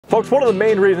Folks, one of the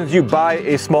main reasons you buy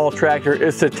a small tractor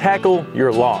is to tackle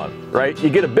your lawn, right? You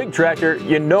get a big tractor,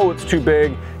 you know it's too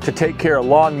big to take care of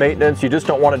lawn maintenance. You just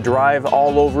don't want to drive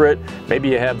all over it. Maybe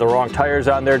you have the wrong tires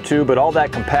on there too, but all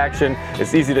that compaction,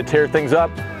 it's easy to tear things up.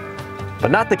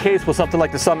 But not the case with something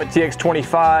like the Summit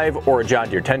TX25 or a John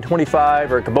Deere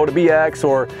 1025 or a Kubota BX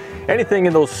or anything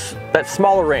in that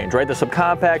smaller range, right? The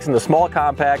subcompacts and the small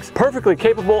compacts, perfectly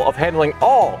capable of handling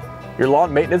all your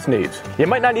lawn maintenance needs. You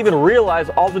might not even realize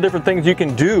all the different things you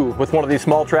can do with one of these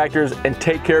small tractors and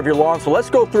take care of your lawn. So let's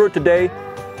go through it today.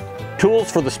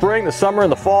 Tools for the spring, the summer,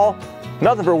 and the fall.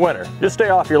 Nothing for winter. Just stay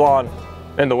off your lawn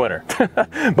in the winter.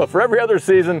 But for every other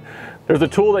season, there's a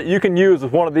tool that you can use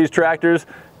with one of these tractors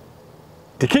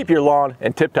to keep your lawn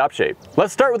in tip-top shape.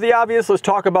 Let's start with the obvious. Let's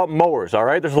talk about mowers, all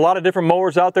right? There's a lot of different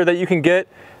mowers out there that you can get.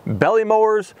 Belly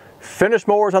mowers, finish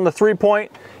mowers on the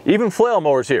 3-point, even flail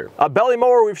mowers here. A belly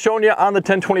mower we've shown you on the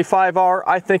 1025R.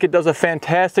 I think it does a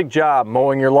fantastic job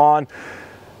mowing your lawn.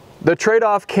 The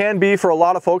trade-off can be, for a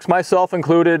lot of folks, myself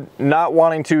included, not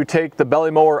wanting to take the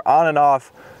belly mower on and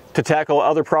off to tackle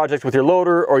other projects with your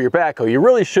loader or your backhoe. You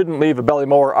really shouldn't leave a belly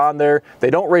mower on there. They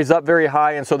don't raise up very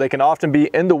high, and so they can often be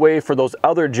in the way for those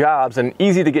other jobs and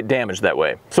easy to get damaged that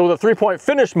way. So with a 3-point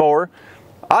finish mower,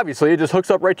 obviously it just hooks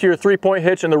up right to your 3-point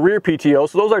hitch and the rear PTO,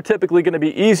 so those are typically going to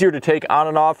be easier to take on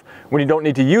and off when you don't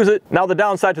need to use it. Now the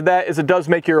downside to that is it does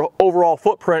make your overall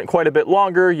footprint quite a bit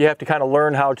longer. You have to kind of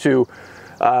learn how to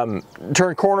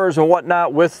turn corners and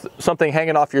whatnot with something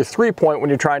hanging off your 3-point when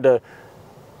you're trying to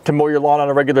mow your lawn on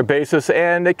a regular basis,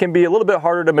 and it can be a little bit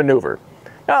harder to maneuver.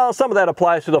 Now, some of that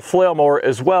applies to the flail mower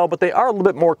as well, but they are a little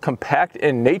bit more compact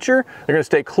in nature. They're going to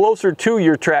stay closer to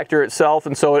your tractor itself,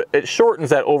 and so it shortens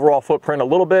that overall footprint a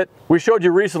little bit. We showed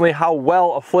you recently how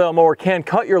well a flail mower can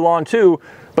cut your lawn too,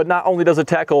 but not only does it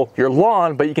tackle your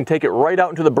lawn, but you can take it right out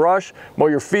into the brush, mow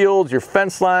your fields, your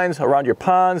fence lines, around your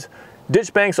ponds,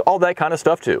 ditch banks, all that kind of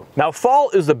stuff too. Now,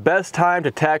 fall is the best time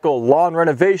to tackle lawn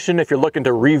renovation if you're looking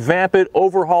to revamp it,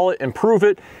 overhaul it, improve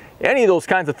it, any of those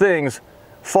kinds of things.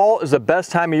 Fall is the best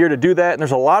time of year to do that, and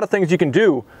there's a lot of things you can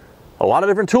do, a lot of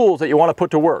different tools that you want to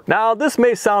put to work. Now, this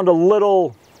may sound a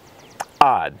little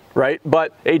odd, right?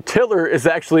 But a tiller is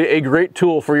actually a great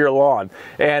tool for your lawn.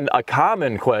 And a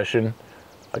common question,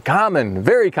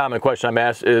 very common question I'm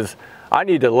asked is, I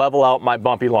need to level out my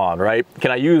bumpy lawn, right?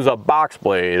 Can I use a box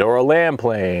blade or a land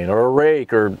plane or a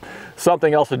rake or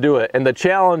something else to do it? And the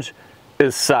challenge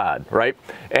is sod, right?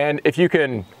 And if you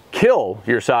can kill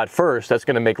your sod first, that's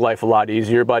going to make life a lot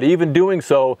easier. But even doing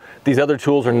so, these other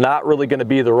tools are not really going to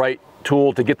be the right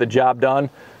tool to get the job done.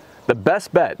 The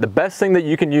best bet, the best thing that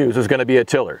you can use is going to be a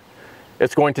tiller.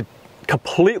 It's going to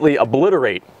completely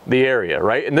obliterate the area,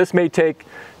 right? And this may take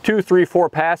 2, 3, 4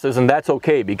 passes, and that's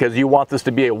okay because you want this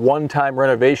to be a one-time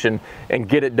renovation and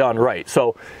get it done right.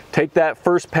 So take that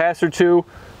first pass or two,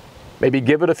 maybe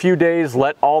give it a few days,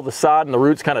 let all the sod and the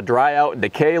roots kind of dry out and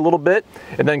decay a little bit,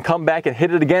 and then come back and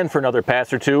hit it again for another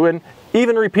pass or two, and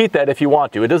even repeat that if you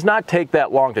want to. It does not take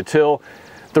that long to till.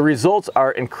 The results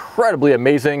are incredibly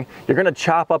amazing. You're going to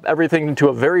chop up everything into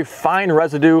a very fine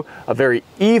residue, a very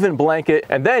even blanket,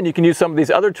 and then you can use some of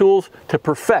these other tools to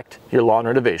perfect your lawn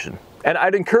renovation. And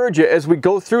I'd encourage you, as we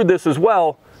go through this as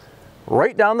well,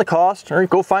 write down the cost, or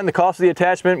go find the cost of the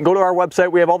attachment, go to our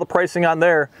website, we have all the pricing on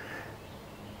there.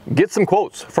 Get some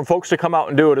quotes from folks to come out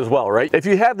and do it as well, right? If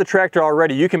you have the tractor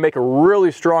already, you can make a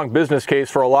really strong business case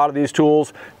for a lot of these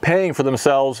tools, paying for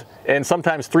themselves in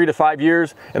sometimes 3 to 5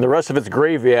 years, and the rest of it's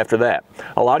gravy after that.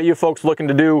 A lot of you folks looking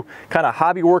to do kind of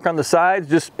hobby work on the sides,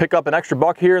 just pick up an extra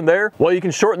buck here and there, well, you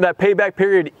can shorten that payback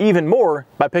period even more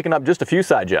by picking up just a few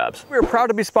side jobs. We're proud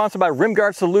to be sponsored by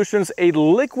RimGuard Solutions, a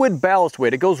liquid ballast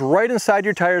weight. It goes right inside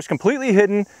your tires, completely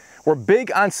hidden. We're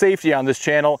big on safety on this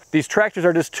channel. These tractors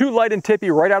are just too light and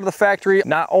tippy right out of the factory.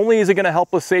 Not only is it going to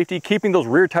help with safety, keeping those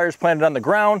rear tires planted on the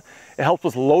ground, it helps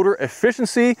with loader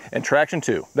efficiency and traction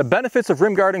too. The benefits of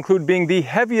RimGuard include being the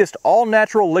heaviest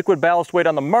all-natural liquid ballast weight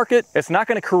on the market. It's not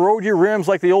going to corrode your rims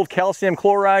like the old calcium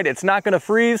chloride. It's not going to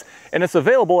freeze, and it's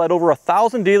available at over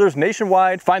 1,000 dealers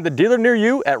nationwide. Find the dealer near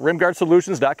you at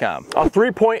rimguardsolutions.com. A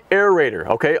 3-point aerator,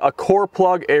 okay? A core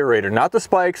plug aerator, not the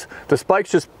spikes. The spikes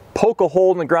just poke a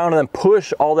hole in the ground and then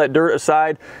push all that dirt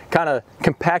aside, kind of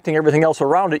compacting everything else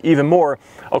around it even more.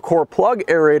 A core plug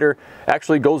aerator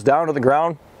actually goes down to the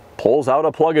ground, pulls out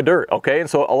a plug of dirt, okay? And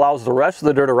so it allows the rest of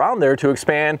the dirt around there to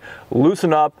expand,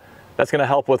 loosen up. That's going to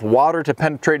help with water to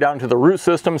penetrate down to the root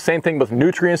system. Same thing with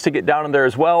nutrients to get down in there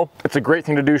as well. It's a great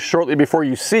thing to do shortly before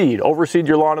you seed. Overseed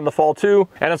your lawn in the fall too.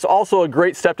 And it's also a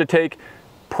great step to take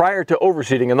prior to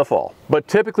overseeding in the fall. But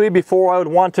typically before I would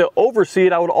want to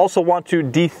overseed, I would also want to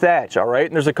dethatch, all right?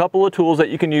 And there's a couple of tools that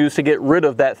you can use to get rid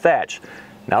of that thatch.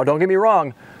 Now don't get me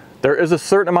wrong, there is a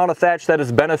certain amount of thatch that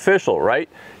is beneficial, right?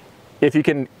 If you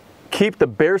can keep the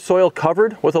bare soil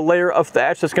covered with a layer of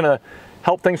thatch, that's going to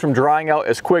help things from drying out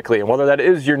as quickly. And whether that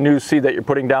is your new seed that you're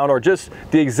putting down or just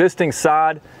the existing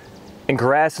sod and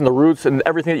grass and the roots and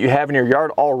everything that you have in your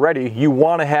yard already, you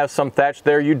want to have some thatch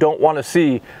there. You don't want to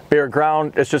see bare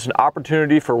ground. It's just an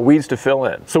opportunity for weeds to fill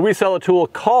in. So we sell a tool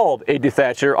called a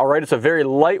dethatcher. All right, it's a very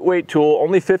lightweight tool,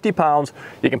 only 50 pounds.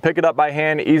 You can pick it up by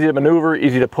hand, easy to maneuver,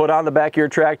 easy to put on the back of your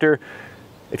tractor.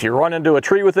 If you run into a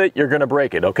tree with it, you're going to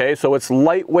break it, okay? So it's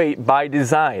lightweight by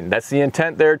design. That's the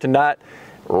intent there, to not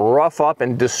rough up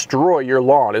and destroy your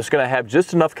lawn. It's going to have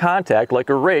just enough contact, like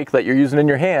a rake that you're using in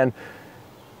your hand,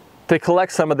 to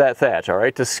collect some of that thatch, all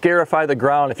right? To scarify the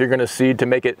ground if you're going to seed, to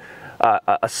make it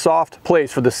a soft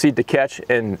place for the seed to catch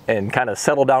and kind of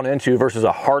settle down into versus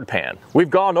a hard pan. We've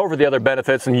gone over the other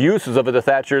benefits and uses of a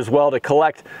dethatcher as well, to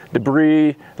collect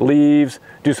debris, leaves,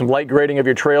 do some light grading of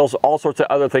your trails, all sorts of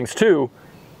other things too.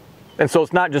 And so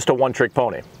it's not just a one-trick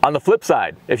pony. On the flip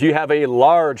side, if you have a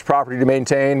large property to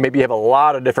maintain, maybe you have a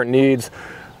lot of different needs,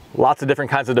 lots of different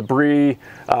kinds of debris,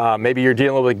 maybe you're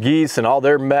dealing with geese and all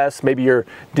their mess, maybe you're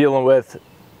dealing with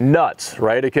nuts,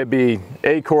 right? It could be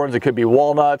acorns, it could be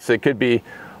walnuts, it could be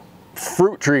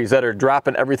fruit trees that are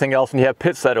dropping everything else and you have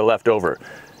pits that are left over.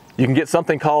 You can get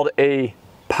something called a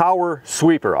power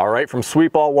sweeper, all right, from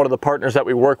Sweepall, one of the partners that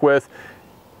we work with.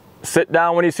 Sit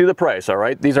down when you see the price, all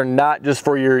right? These are not just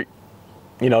for your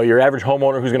average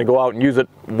homeowner who's going to go out and use it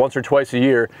once or twice a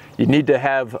year. You need to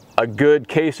have a good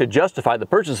case to justify the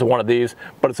purchase of one of these,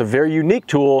 but it's a very unique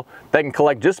tool that can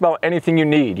collect just about anything you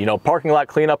need. You know, parking lot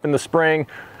cleanup in the spring,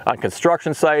 on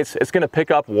construction sites, it's going to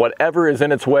pick up whatever is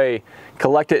in its way,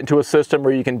 collect it into a system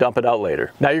where you can dump it out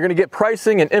later. Now you're going to get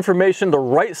pricing and information, the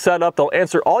right setup. They'll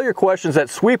answer all your questions at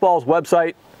Sweepall's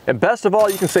website. And best of all,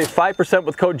 you can save 5%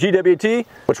 with code GWT,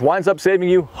 which winds up saving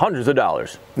you hundreds of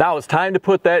dollars. Now it's time to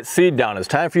put that seed down. It's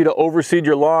time for you to overseed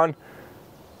your lawn.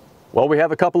 Well, we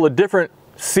have a couple of different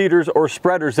seeders or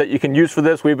spreaders that you can use for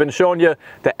this. We've been showing you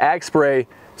the Ag Spray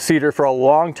seeder for a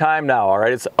long time now, all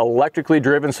right? It's electrically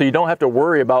driven, so you don't have to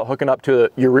worry about hooking up to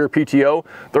your rear PTO.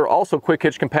 They're also quick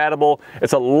hitch compatible.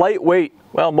 It's a lightweight,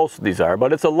 well, most of these are,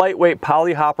 but it's a lightweight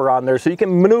poly hopper on there, so you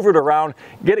can maneuver it around,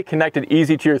 get it connected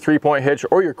easy to your 3-point hitch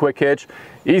or your quick hitch,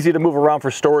 easy to move around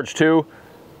for storage too.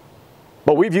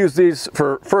 But we've used these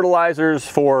for fertilizers,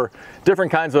 for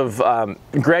different kinds of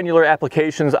granular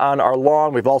applications on our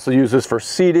lawn. We've also used this for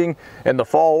seeding in the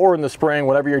fall or in the spring,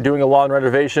 whenever you're doing a lawn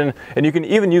renovation. And you can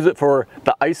even use it for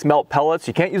the ice melt pellets.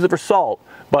 You can't use it for salt,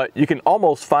 but you can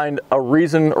almost find a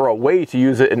reason or a way to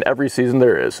use it in every season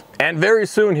there is. And very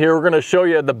soon here, we're gonna show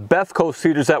you the Bethco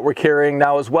seeders that we're carrying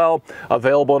now as well,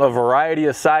 available in a variety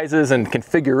of sizes and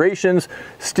configurations,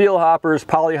 steel hoppers,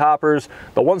 poly hoppers.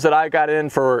 The ones that I got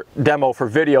in for demo for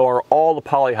video are all the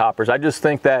poly hoppers. I just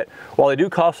think that while they do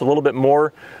cost a little bit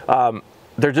more,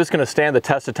 they're just gonna stand the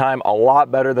test of time a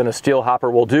lot better than a steel hopper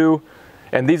will do.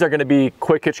 And these are gonna be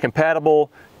quick hitch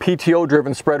compatible, PTO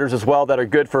driven spreaders as well, that are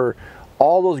good for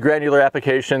all those granular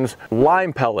applications,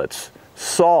 lime pellets,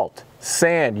 salt,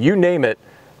 sand, you name it.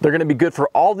 They're gonna be good for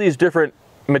all these different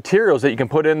materials that you can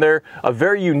put in there, a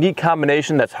very unique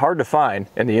combination that's hard to find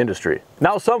in the industry.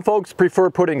 Now, some folks prefer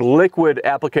putting liquid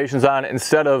applications on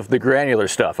instead of the granular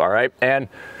stuff, all right? And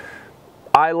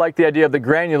I like the idea of the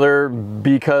granular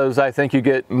because I think you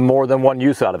get more than one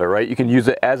use out of it, right? You can use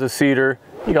it as a seeder.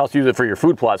 You can also use it for your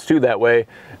food plots too that way,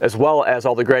 as well as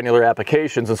all the granular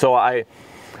applications. And so I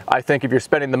think if you're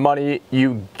spending the money,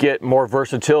 you get more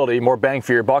versatility, more bang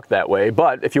for your buck that way.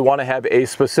 But if you want to have a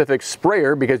specific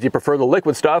sprayer because you prefer the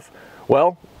liquid stuff,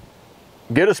 well,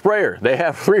 get a sprayer. They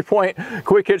have 3-point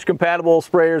quick hitch compatible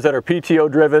sprayers that are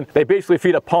PTO driven. They basically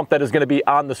feed a pump that is going to be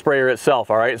on the sprayer itself,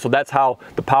 all right? So that's how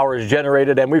the power is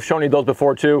generated, and we've shown you those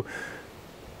before too.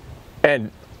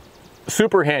 And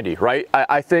super handy, right?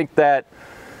 I think that,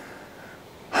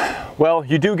 well,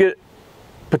 you do get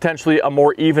potentially a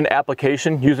more even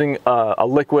application using a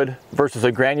liquid versus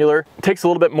a granular. It takes a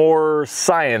little bit more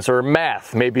science or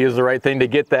math, maybe is the right thing, to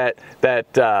get that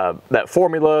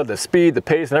formula, the speed, the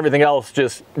pace, and everything else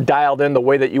just dialed in the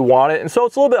way that you want it. And so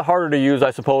it's a little bit harder to use,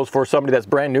 I suppose, for somebody that's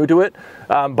brand new to it.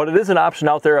 But it is an option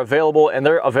out there available, and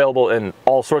they're available in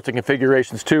all sorts of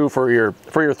configurations too for your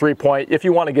 3-point. If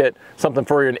you want to get something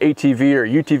for an ATV or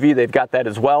UTV, they've got that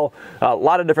as well. A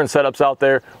lot of different setups out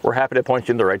there. We're happy to point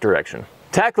you in the right direction.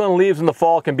 Tackling leaves in the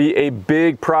fall can be a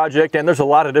big project, and there's a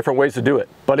lot of different ways to do it.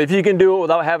 But if you can do it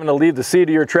without having to leave the seat of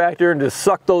your tractor and just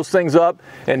suck those things up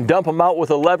and dump them out with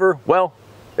a lever, well,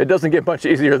 it doesn't get much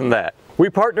easier than that. We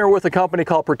partner with a company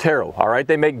called Protero, all right?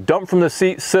 They make dump from the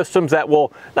seat systems that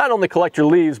will not only collect your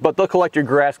leaves, but they'll collect your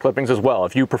grass clippings as well.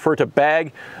 If you prefer to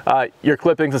bag your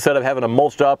clippings instead of having them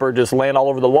mulched up or just laying all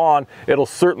over the lawn, it'll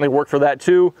certainly work for that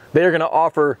too. They are gonna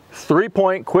offer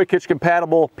 3-point quick hitch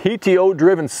compatible PTO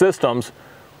driven systems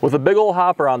with a big old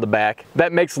hopper on the back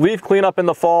that makes leaf cleanup in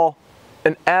the fall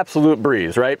an absolute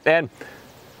breeze, right? And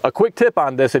a quick tip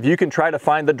on this, if you can try to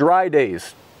find the dry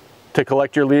days to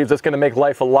collect your leaves, that's going to make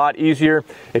life a lot easier.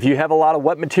 If you have a lot of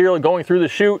wet material going through the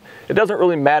chute, it doesn't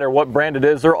really matter what brand it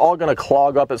is, they're all going to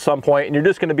clog up at some point, and you're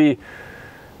just going to be,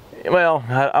 well,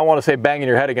 I want to say banging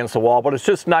your head against the wall, but it's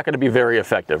just not going to be very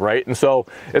effective, right? And so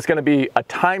it's going to be a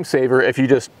time saver if you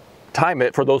just time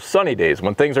it for those sunny days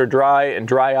when things are dry and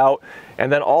dry out.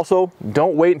 And then also,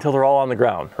 don't wait until they're all on the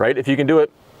ground, right? If you can do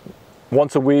it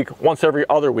once a week, once every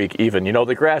other week even. You know,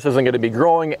 the grass isn't going to be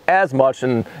growing as much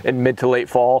in mid to late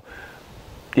fall.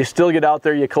 You still get out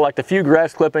there, you collect a few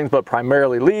grass clippings, but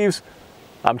primarily leaves.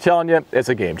 I'm telling you, it's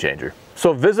a game changer.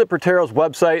 So visit Protero's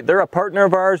website. They're a partner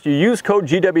of ours. You use code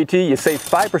GWT, you save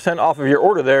 5% off of your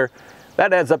order there.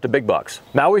 That adds up to big bucks.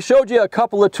 Now, we showed you a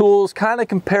couple of tools, kind of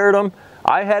compared them.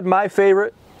 I had my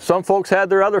favorite. Some folks had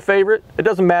their other favorite. It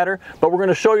doesn't matter, but we're going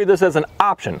to show you this as an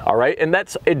option, all right? And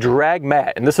that's a drag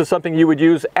mat. And this is something you would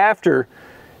use after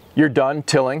you're done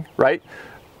tilling, right?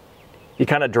 You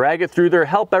kind of drag it through there,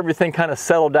 help everything kind of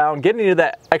settle down, get into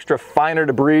that extra finer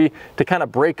debris to kind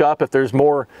of break up if there's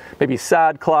more maybe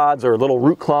sod clods or little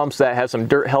root clumps that have some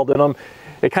dirt held in them.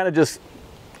 It kind of just,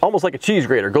 almost like a cheese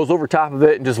grater, goes over top of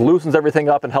it and just loosens everything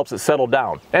up and helps it settle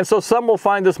down. And so some will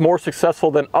find this more successful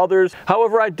than others.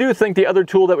 However, I do think the other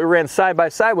tool that we ran side by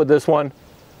side with this one,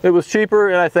 it was cheaper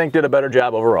and I think did a better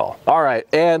job overall. All right,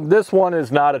 and this one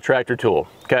is not a tractor tool,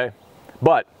 okay?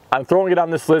 But I'm throwing it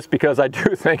on this list because I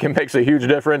do think it makes a huge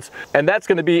difference. And that's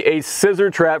gonna be a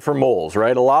scissor trap for moles,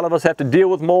 right? A lot of us have to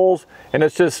deal with moles and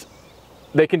it's just,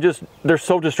 they're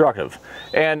so destructive.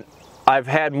 And I've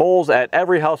had moles at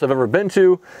every house I've ever been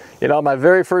to. You know, my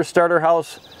very first starter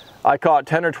house, I caught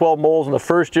 10 or 12 moles in the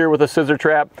first year with a scissor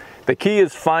trap. The key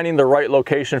is finding the right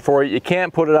location for it. You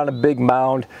can't put it on a big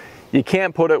mound. You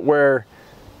can't put it where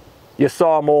you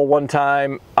saw a mole one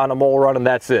time on a mole run and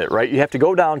that's it, right? You have to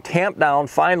go down, tamp down,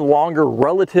 find longer,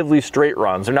 relatively straight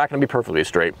runs. They're not going to be perfectly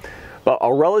straight, but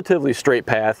a relatively straight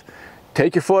path.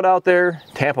 Take your foot out there,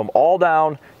 tamp them all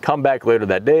down, come back later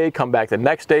that day, come back the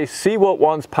next day, see what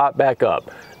ones pop back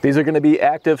up. These are going to be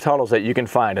active tunnels that you can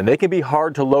find, and they can be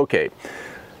hard to locate.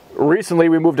 Recently,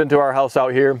 we moved into our house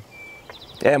out here,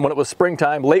 and when it was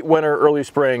springtime, late winter, early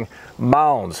spring,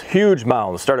 mounds, huge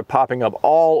mounds, started popping up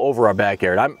all over our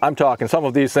backyard. I'm talking, some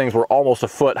of these things were almost a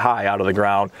foot high out of the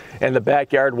ground, and the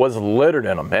backyard was littered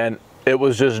in them. And it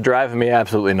was just driving me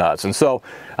absolutely nuts. And so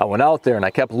I went out there and I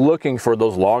kept looking for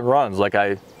those long runs like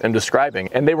I am describing,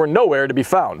 and they were nowhere to be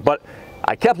found. But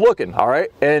I kept looking, all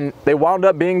right? And they wound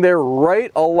up being there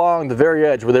right along the very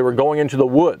edge where they were going into the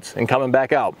woods and coming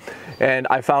back out. And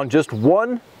I found just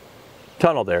one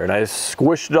tunnel there, and I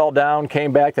squished it all down,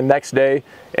 came back the next day,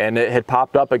 and it had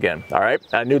popped up again, all right?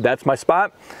 I knew that's my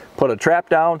spot, put a trap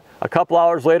down. A couple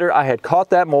hours later, I had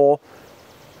caught that mole.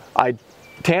 I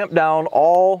tamp down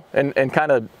all and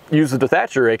kind of use the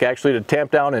Thatcher rake actually to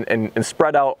tamp down and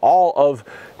spread out all of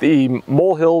the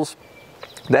mole hills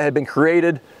that had been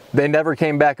created. They never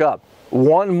came back up.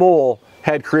 One mole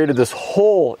had created this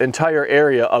whole entire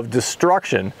area of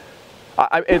destruction.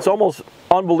 It's almost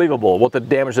unbelievable what the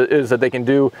damage is that they can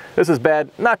do. This is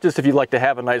bad, not just if you like to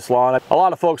have a nice lawn. A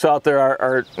lot of folks out there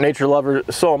are nature lovers,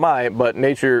 so am I, but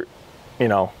nature, you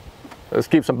know, let's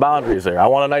keep some boundaries there. I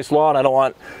want a nice lawn. I don't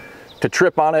want to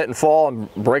trip on it and fall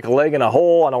and break a leg in a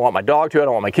hole. I don't want my dog to, I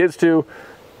don't want my kids to,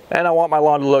 and I want my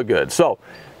lawn to look good. So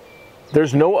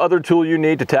there's no other tool you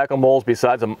need to tackle moles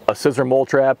besides a scissor mole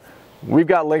trap. We've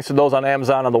got links to those on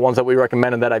Amazon on the ones that we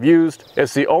recommend and that I've used.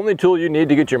 It's the only tool you need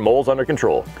to get your moles under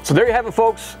control. So there you have it,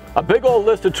 folks. A big old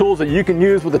list of tools that you can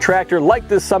use with a tractor like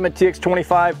this Summit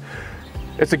TX25.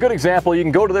 It's a good example. You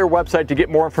can go to their website to get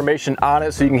more information on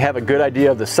it so you can have a good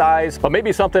idea of the size, but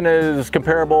maybe something is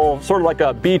comparable, sort of like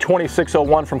a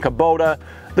B2601 from Kubota,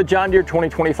 the John Deere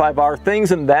 2025R,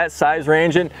 things in that size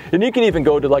range. And you can even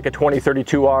go to like a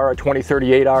 2032R, a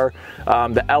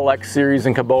 2038R, the LX series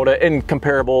in Kubota, and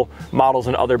comparable models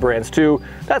in other brands too.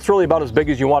 That's really about as big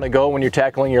as you want to go when you're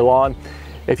tackling your lawn.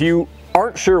 If you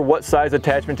aren't sure what size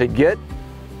attachment to get,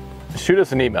 shoot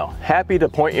us an email. Happy to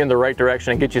point you in the right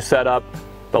direction and get you set up.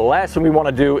 The last thing we want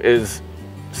to do is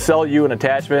sell you an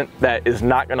attachment that is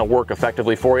not going to work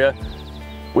effectively for you.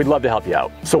 we'd love to help you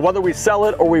out. So whether we sell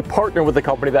it or we partner with the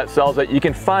company that sells it, you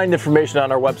can find information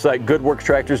on our website,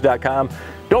 goodworkstractors.com.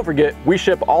 Don't forget, we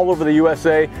ship all over the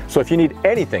USA, so if you need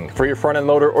anything for your front end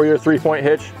loader or your 3-point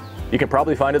hitch, you can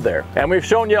probably find it there. And we've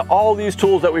shown you all these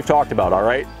tools that we've talked about, all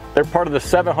right? They're part of the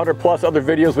 700 plus other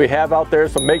videos we have out there,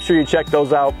 so make sure you check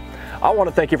those out. I want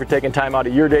to thank you for taking time out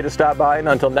of your day to stop by, and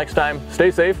until next time,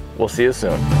 stay safe. We'll see you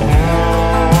soon.